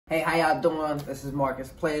Hey, how y'all doing? This is Marcus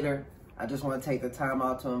Plater. I just want to take the time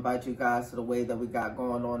out to invite you guys to the wave that we got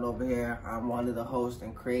going on over here. I'm one of the hosts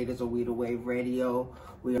and creators of We The Wave Radio.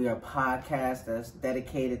 We are a podcast that's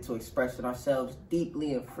dedicated to expressing ourselves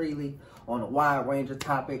deeply and freely on a wide range of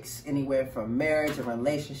topics, anywhere from marriage and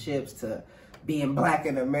relationships to being black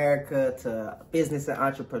in America to business and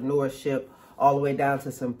entrepreneurship, all the way down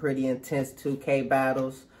to some pretty intense 2K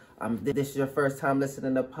battles. This is your first time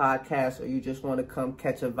listening to podcasts, or you just want to come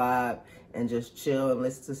catch a vibe and just chill and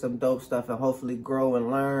listen to some dope stuff and hopefully grow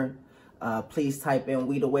and learn, please type in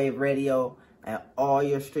We The Wave Radio at all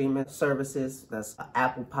your streaming services. That's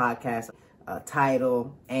Apple Podcasts,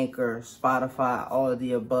 Tidal, Anchor, Spotify, all of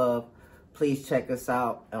the above. Please check us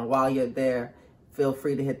out. And while you're there, feel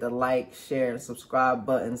free to hit the like, share, and subscribe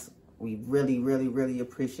buttons. We really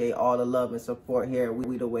appreciate all the love and support here at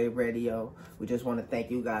We The Wave Radio. We just want to thank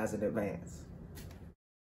you guys in advance.